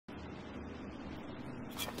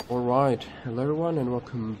Alright, hello everyone and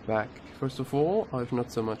welcome back. First of all, I've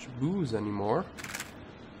not so much booze anymore.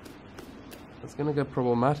 It's gonna get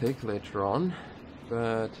problematic later on,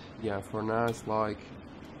 but yeah, for now it's like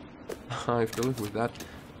I have to live with that.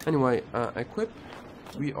 Anyway, equip.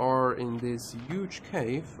 We are in this huge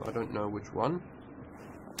cave, I don't know which one.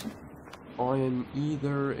 I am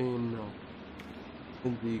either in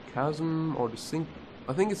the chasm or the sink.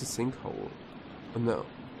 I think it's a sinkhole. Oh, no.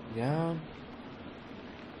 Yeah.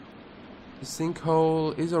 The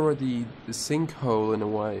sinkhole is already the sinkhole in a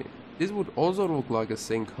way. This would also look like a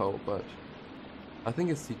sinkhole, but I think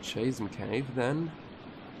it's the Chasm Cave then.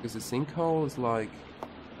 Because the sinkhole is like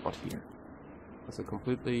not here. It's a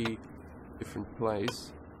completely different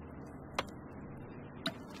place.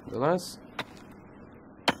 Nonetheless,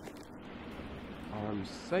 I'm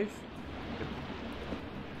safe. Yep.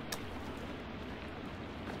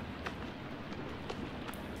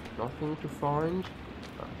 Nothing to find.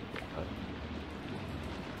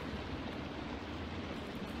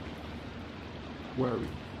 Where are we?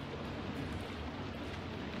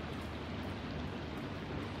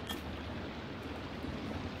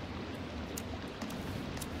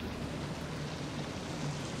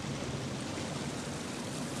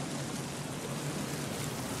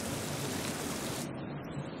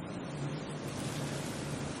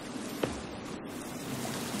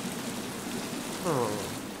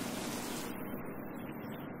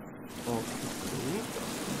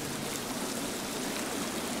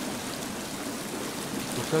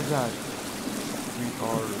 Because that we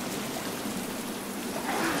are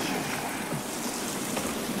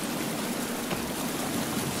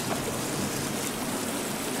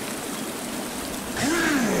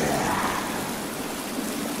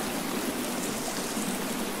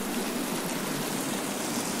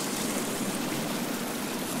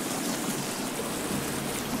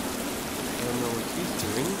I don't know what he's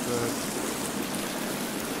doing, but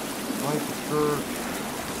I prefer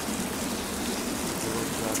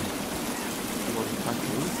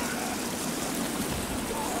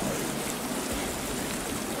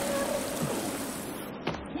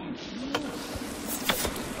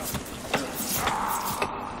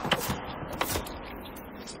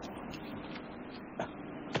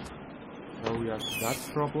now we have that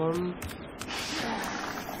problem.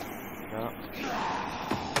 Yeah.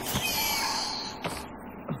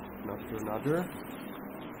 After another.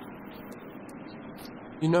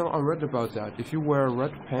 You know, I read about that. If you wear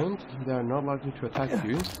red paint, they are not likely to attack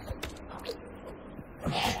you.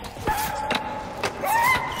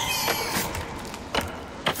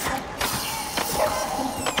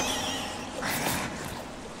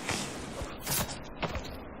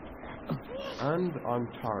 And I'm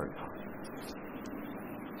tired.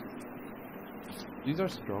 These are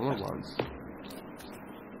stronger ones.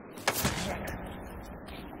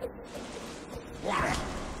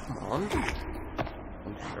 Come on.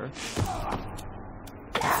 I'm sure.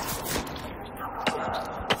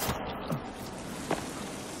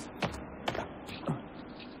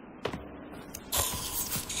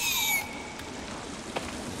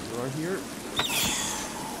 You are here.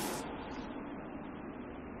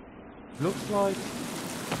 Looks like,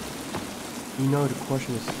 you know, the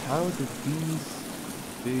question is how did these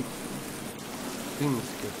big things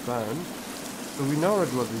get found? So we know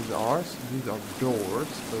what these are. So these are doors,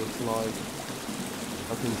 so it's like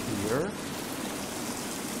nothing here.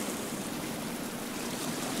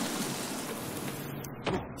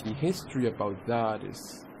 The history about that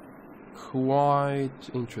is quite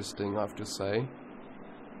interesting, I have to say.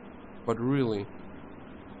 But really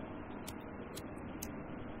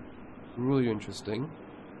interesting.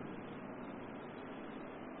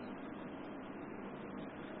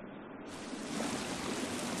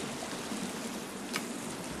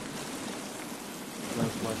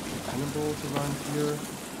 There's like cannibals around here.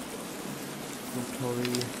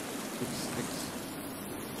 Inventory 6.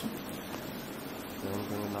 So I'm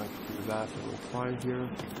gonna like do that and we'll fire here.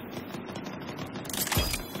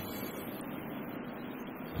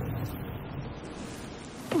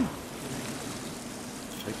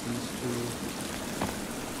 Check these two.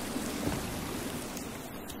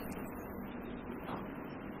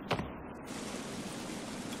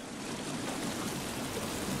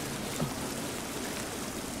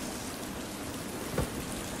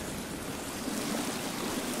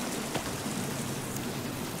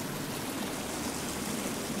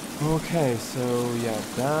 Okay, so yeah,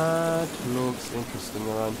 that looks interesting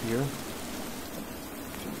around here.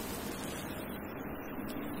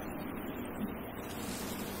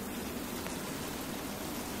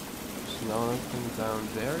 There's nothing down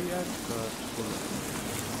there yet, but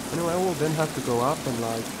anyway, we'll then have to go up and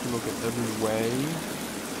like look at every way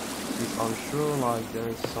Because I'm sure like there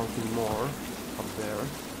is something more up there.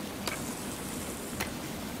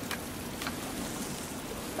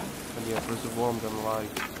 And yeah, first of all I'm gonna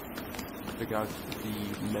like figure out the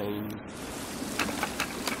main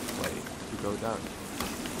way to go down.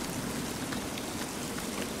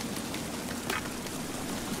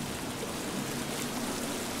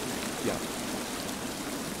 Yeah.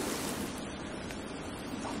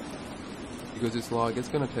 Because it's like, it's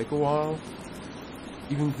gonna take a while.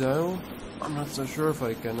 Even though, I'm not so sure if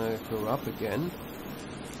I'm gonna go up again.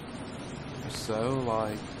 So,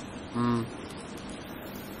 like,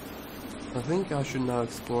 I think I should now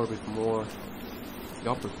explore a bit more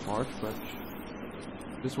the upper part, but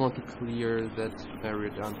just want to clear that area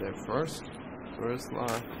down there first. Whereas,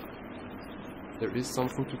 like, there is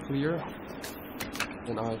something to clear.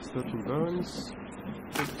 And I have 13 bones.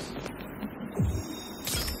 Oops.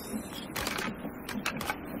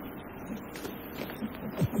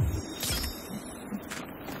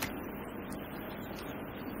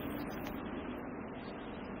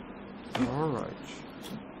 Alright.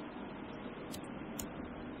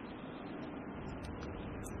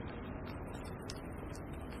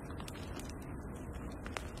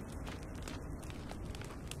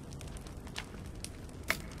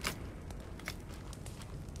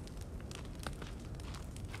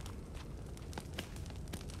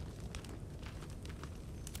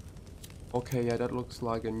 Okay, yeah, that looks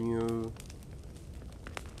like a new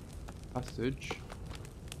passage.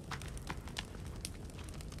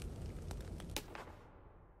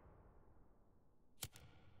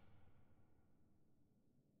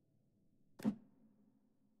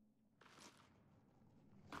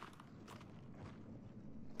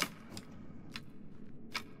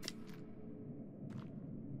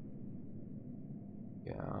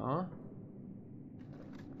 Yeah.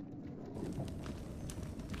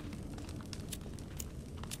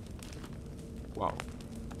 Wow.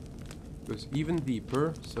 Goes even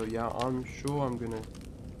deeper, so yeah, I'm sure I'm gonna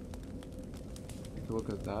take a look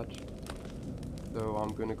at that. So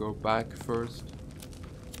I'm gonna go back first.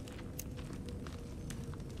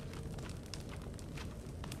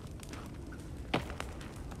 I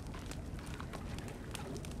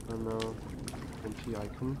don't know, empty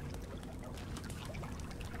icon.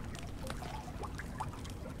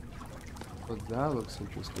 Oh, that looks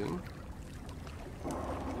interesting.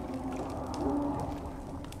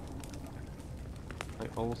 I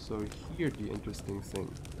also hear the interesting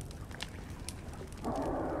thing.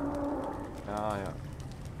 Ah, yeah.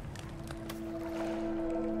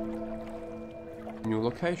 New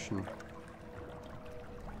location.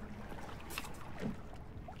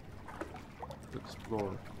 To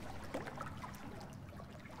explore.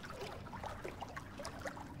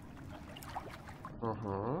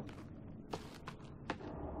 Uh-huh.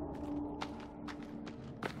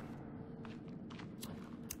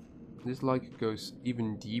 This like goes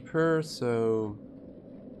even deeper, so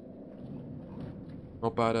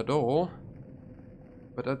not bad at all.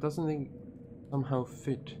 But that doesn't somehow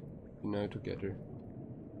fit, you know, together.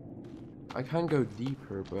 I can go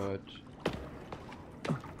deeper, but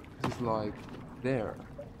this is like there,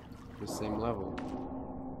 the same level.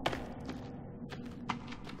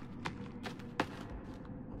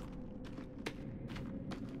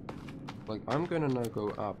 Like, I'm gonna now go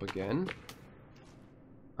up again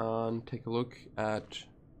and take a look at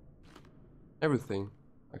everything,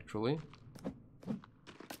 actually.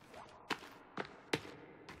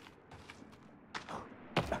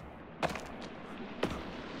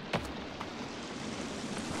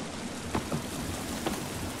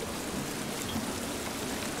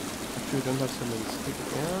 Actually, we don't have so many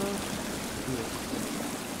sticks. Yeah.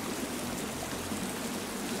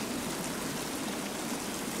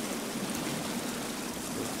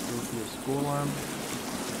 Let's go to a school lamp.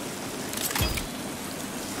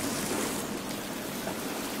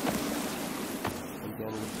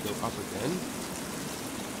 Go up again.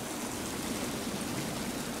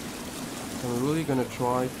 I'm really gonna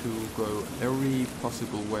try to go every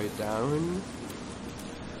possible way down,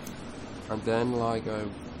 and then like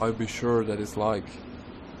I'll be sure that it's like,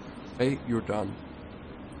 hey, you're done.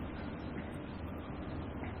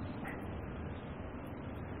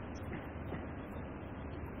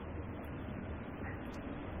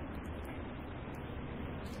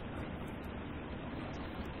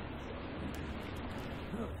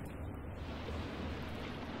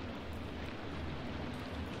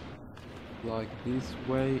 Like this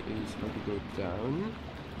way is how to go down.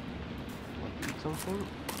 Want to eat something?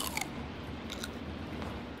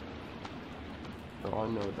 Oh, I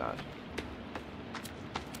know that.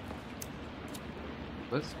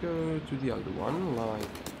 Let's go to the other one, like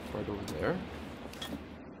right over there.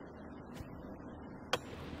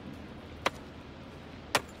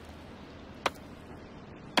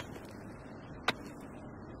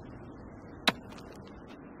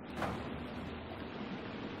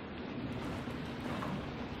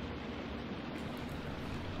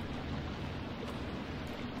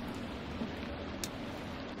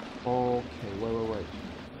 Okay, wait.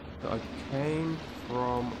 So I came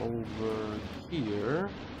from over here,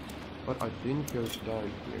 but I didn't go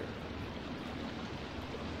down here.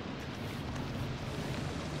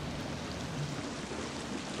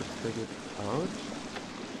 Let's take it out.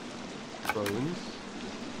 Bones.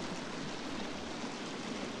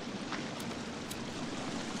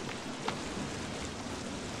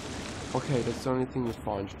 Okay, that's the only thing we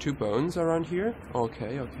find. 2 bones around here.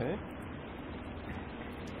 Okay.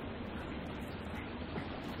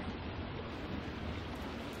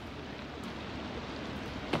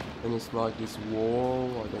 And it's like this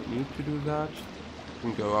wall. I don't need to do that. I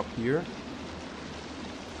can go up here.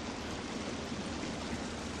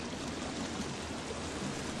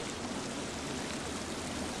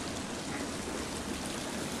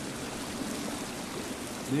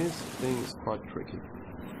 This thing is quite tricky.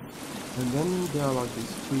 And then there are like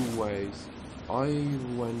these 2 ways. I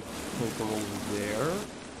came from over there.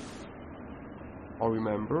 I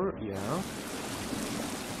remember, yeah.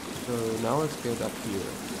 So now let's get up here.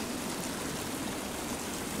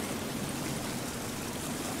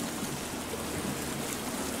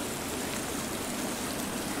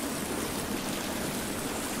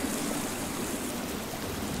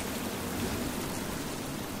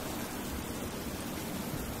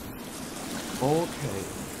 Okay.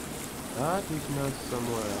 That is now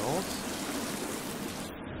somewhere else.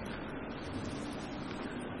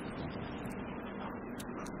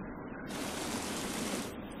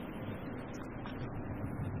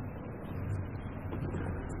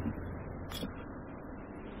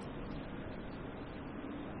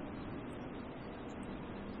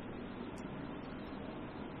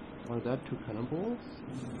 Are that 2 cannibals?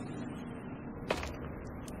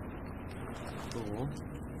 Cool.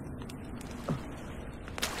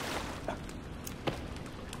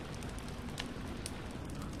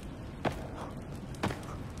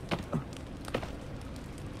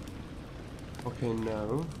 Okay,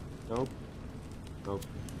 no. Nope.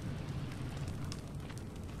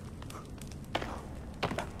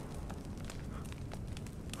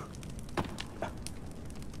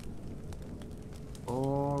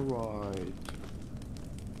 Alright.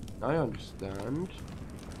 I understand.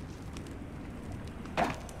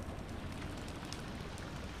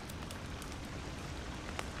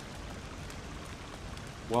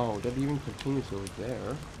 Wow, that even continues over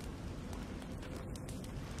there.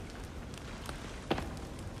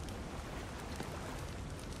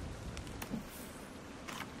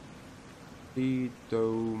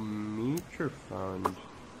 Speedometer found.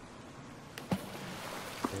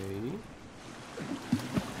 Okay.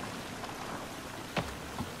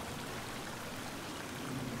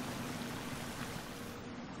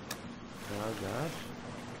 That.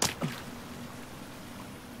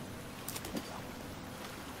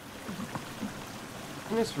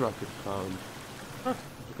 Tennis racket found. Huh,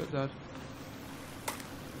 look at that.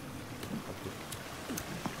 Okay.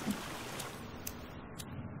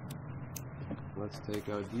 Let's take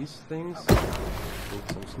out these things. Need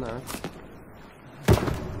some snacks.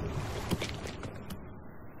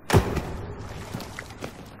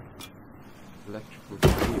 Electrical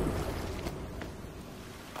cable.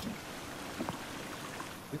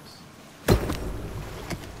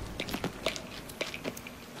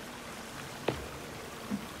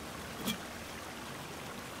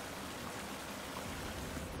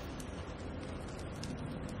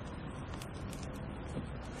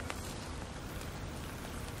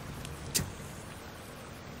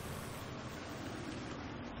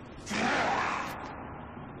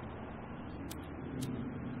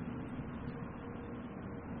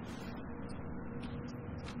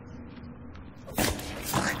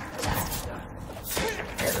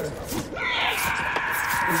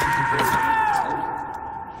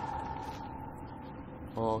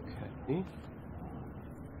 Okay.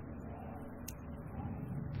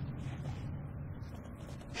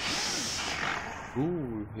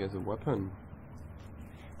 Ooh, he has a weapon.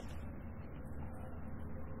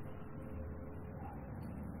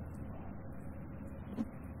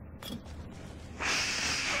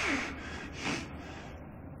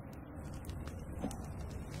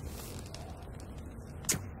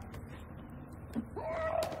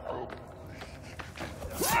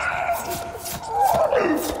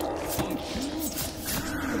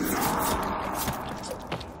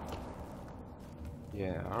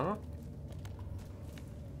 Yeah.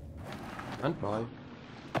 And bye.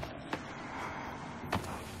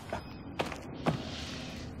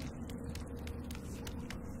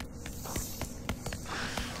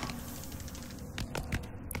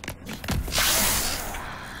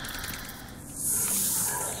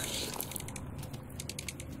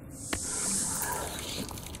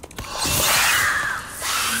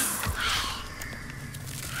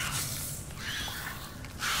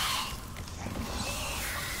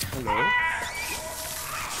 Hello.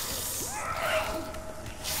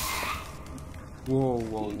 Whoa,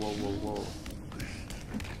 whoa, whoa, whoa, whoa.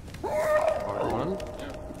 Hard one.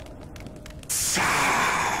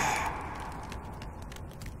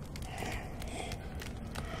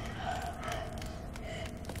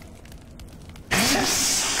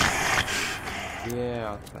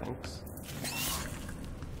 Yeah, thanks.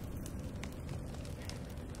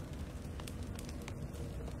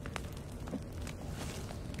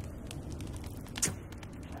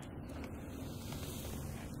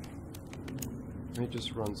 He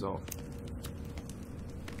just runs off.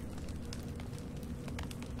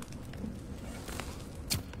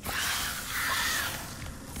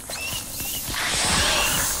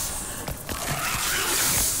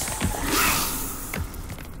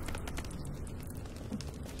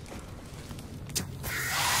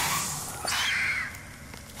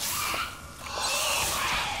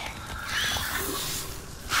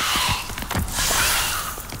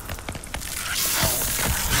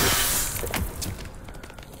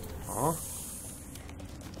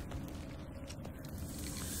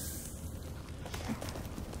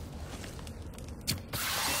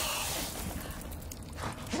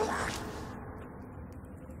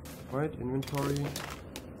 Right, inventory.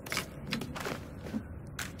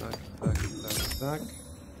 Back, back, back, back.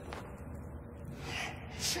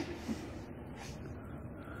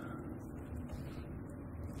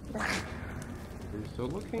 Are you still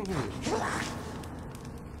looking here?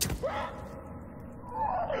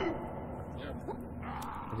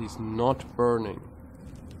 But he's not burning.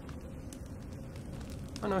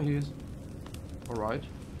 I know he is. Alright.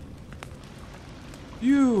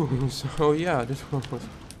 You! So yeah, this one was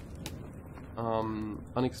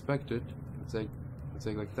unexpected. Let's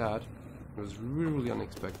say like that. It was really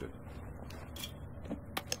unexpected.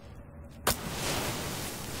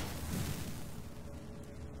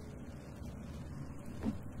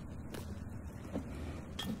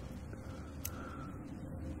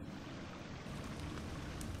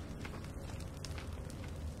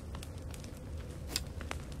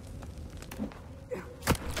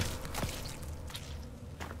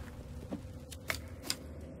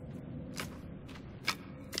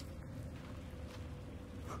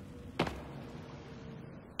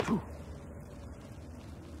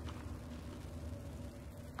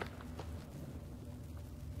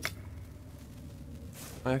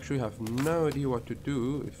 I actually have no idea what to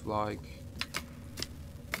do if, like,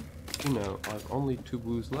 you know, I've only 2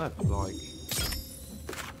 boos left. Like,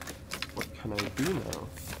 what can I do now?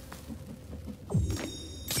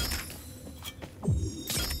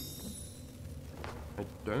 I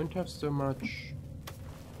don't have so much.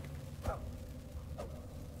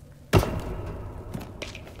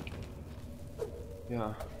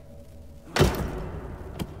 Yeah.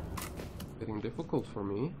 Getting difficult for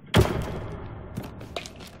me.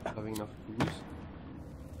 Having enough booze.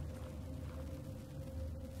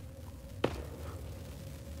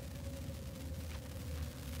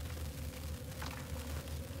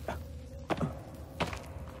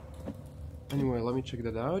 Anyway, let me check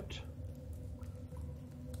that out.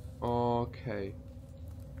 Okay.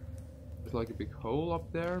 There's like a big hole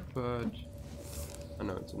up there, but I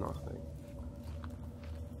know it's nothing.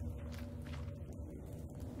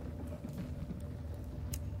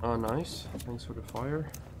 Oh, nice. Thanks for the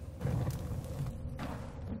fire.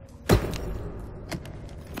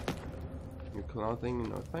 New clothing,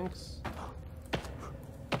 no thanks.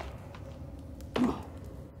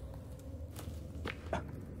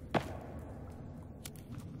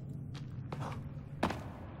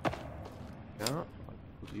 Yeah,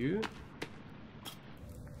 you.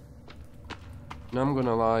 Now I'm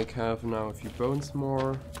gonna like have now a few bones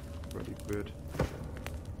more. Really good.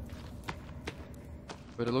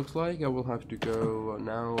 But it looks like I will have to go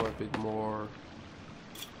now a bit more,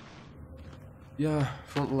 yeah,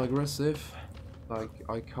 frontal aggressive. Like,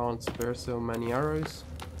 I can't spare so many arrows.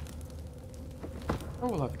 I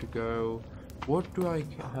will have to go. What do I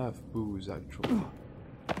have booze actually?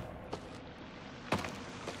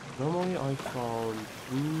 Normally I found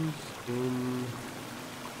booze in,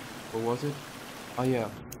 what was it? Ah yeah,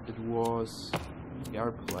 it was the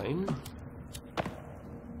airplane.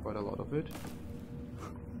 Quite a lot of it.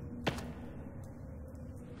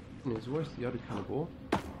 Where's the other cannibal?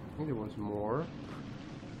 I think there was more.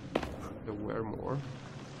 There were more.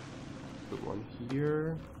 Put one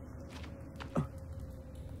here.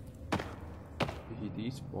 He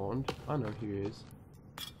despawned. Oh no, here he is.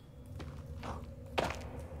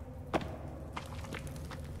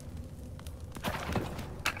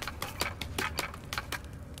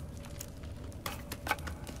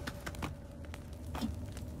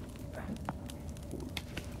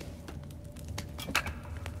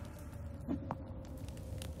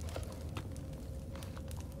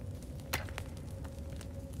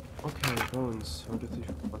 bones. 1, 2, 3,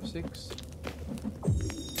 4, 5, 6.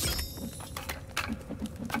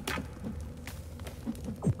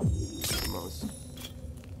 Almost.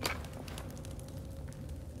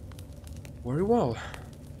 Very well.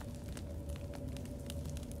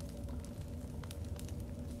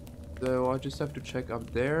 So I just have to check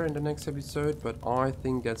up there in the next episode, but I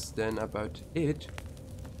think that's then about it.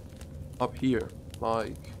 Up here,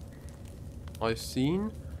 like I've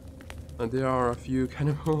seen, and there are a few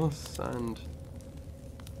cannibals and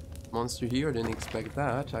monster here. I didn't expect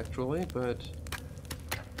that actually, but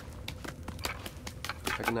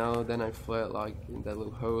like now then I fled like in that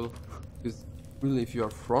little hole, because really if you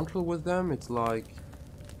are frontal with them, it's like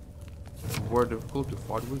more difficult to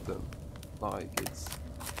fight with them. Like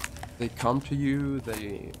they come to you,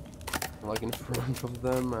 they are like in front of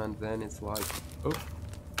them, and then it's like, oh,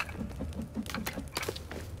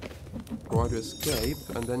 try to escape,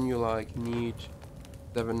 and then you like need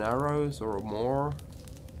 7 arrows or more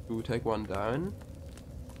to take one down.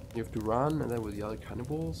 You have to run, and then with the other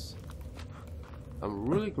cannibals. I'm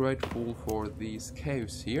really grateful for these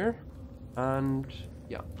caves here, and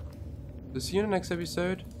yeah. So see you in the next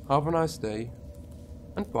episode. Have a nice day,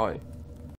 and bye.